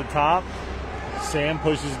boards up near the top. Sam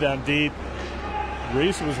pushes down deep.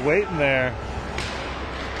 Reese was waiting there.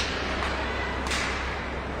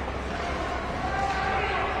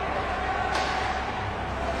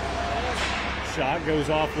 Shot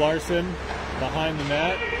goes off Larson behind the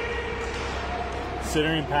net.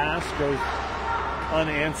 Centering pass goes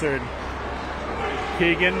unanswered.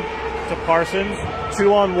 Keegan to Parsons.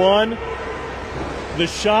 2-on-1. The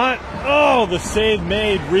shot. Oh, the save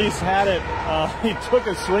made. Reese had it. He took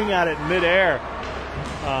a swing at it in midair. It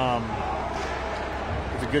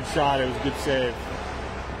was a good shot. It was a good save.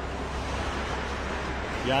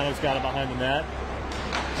 Yano's got it behind the net.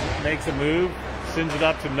 Makes a move. Sends it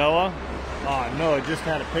up to Noah. Oh, Noah just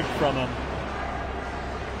had it picked from him.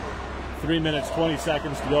 3 minutes, 20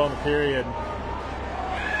 seconds to go in the period.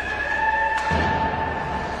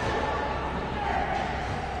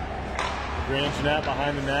 Grand Jeanette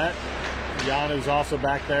behind the net. Yano's also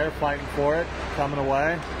back there fighting for it, coming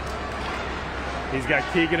away. He's got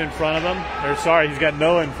Keegan in front of him. Or sorry, he's got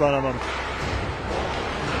Noah in front of him.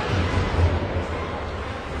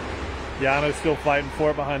 Yano's still fighting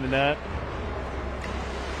for it behind the net.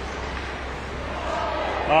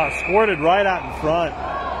 Squirted right out in front.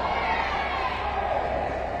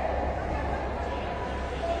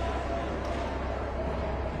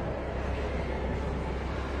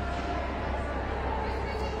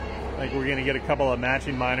 I think we're going to get a couple of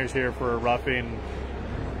matching minors here for a roughing.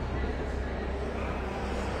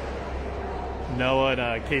 Noah and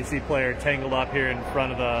a KC player tangled up here in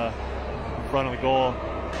front of the goal.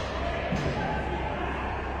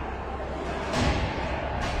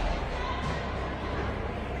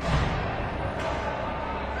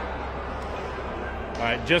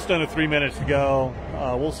 just under 3 minutes to go.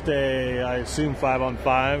 We'll stay, I assume,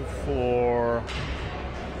 5-on-5 for...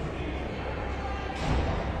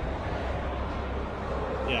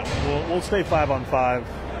 Yeah, we'll stay 5-on-5.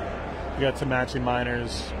 We got some matching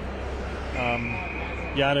minors.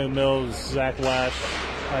 Yanu, Mills, Zach Wesh.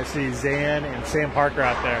 I see Zan and Sam Parker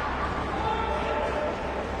out there.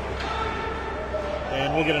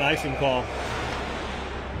 And we'll get an icing call.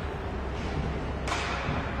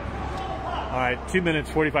 All right, 2 minutes,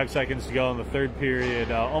 45 seconds to go in the third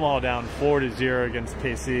period. Omaha down 4-0 against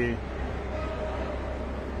KC.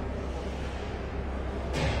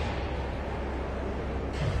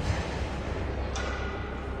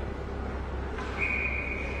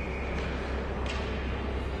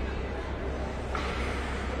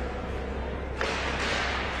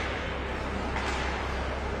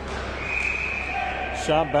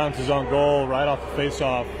 Shot bounces on goal right off the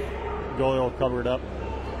face-off. Goalie will cover it up.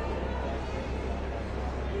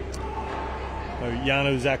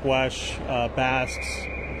 Yano, Zach Wesh, Basks,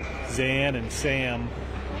 Zan, and Sam.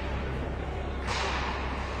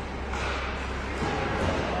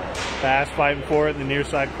 Bass fighting for it in the near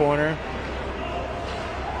side corner.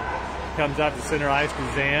 Comes out to center ice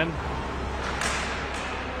to Zan.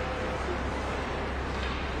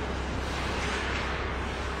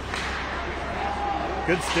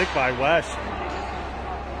 Good stick by Wesh.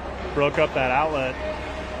 Broke up that outlet.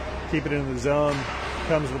 Keep it in the zone.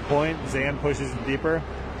 Comes to the point. Zan pushes it deeper.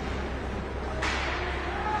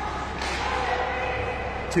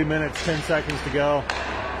 2 minutes, 10 seconds to go.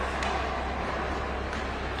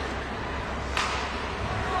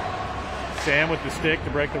 Sam with the stick to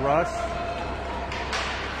break the rush.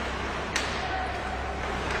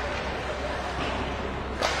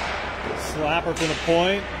 Slapper from the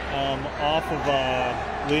point. Off of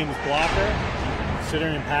Liam's blocker.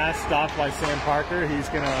 Considering pass stopped by Sam Parker. He's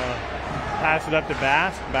going to pass it up to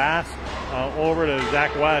Bass. Bass over to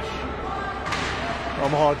Zach Wesh.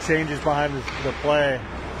 Omaha changes behind the play.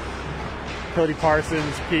 Cody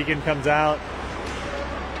Parsons, Keegan comes out.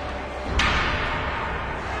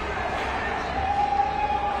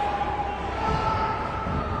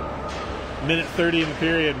 Minute 30 in the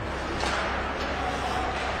period.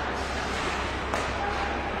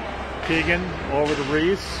 Keegan over to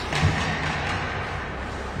Reese.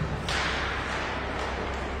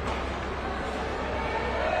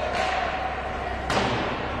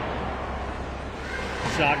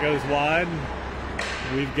 Shot goes wide.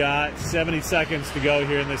 We've got 70 seconds to go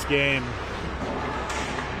here in this game.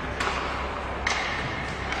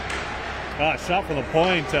 Shot from the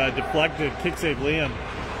point, deflected, kick save Liam.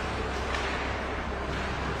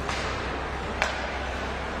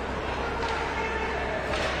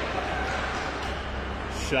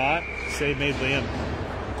 Shot, save made Liam.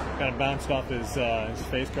 Kind of bounced off his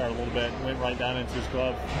face guard a little bit and went right down into his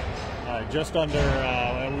glove. Just under,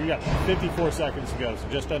 we got 54 seconds to go, so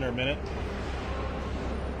just under a minute.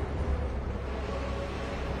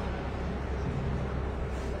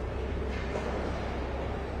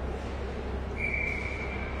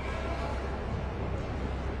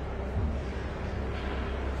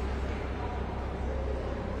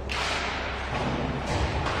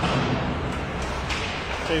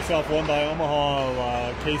 Face-off won by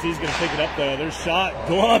Omaha. KC's going to pick it up, though. Their shot,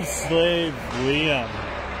 glove slave Liam.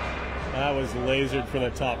 That was lasered for the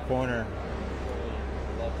top corner.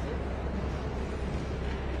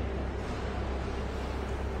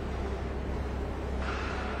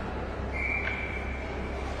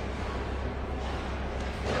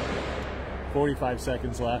 "45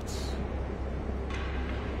 seconds left.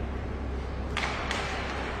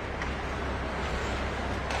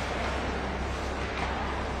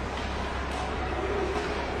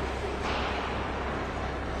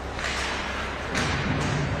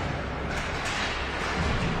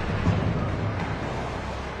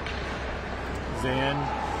 Zan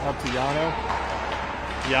up to Yano.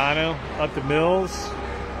 Yano up to Mills.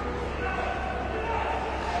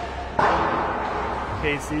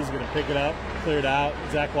 KC's going to pick it up, clear it out.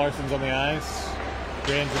 Zach Larson's on the ice.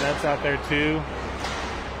 Grand Janette's out there too.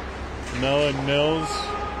 Noah and Mills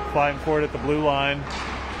fighting for it at the blue line.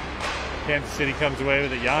 Kansas City comes away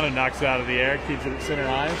with it. Yano knocks it out of the air, keeps it at center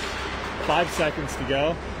ice. 5 seconds to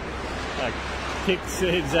go. Kick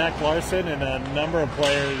save Zach Larson, and a number of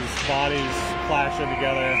players' bodies clashing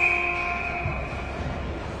together.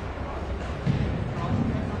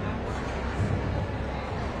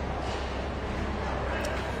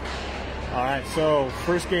 All right, so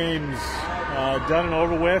first game's done and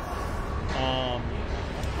over with.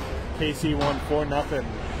 KC won 4-0.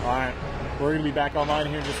 All right, we're going to be back online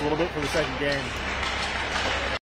here in just a little bit for the second game.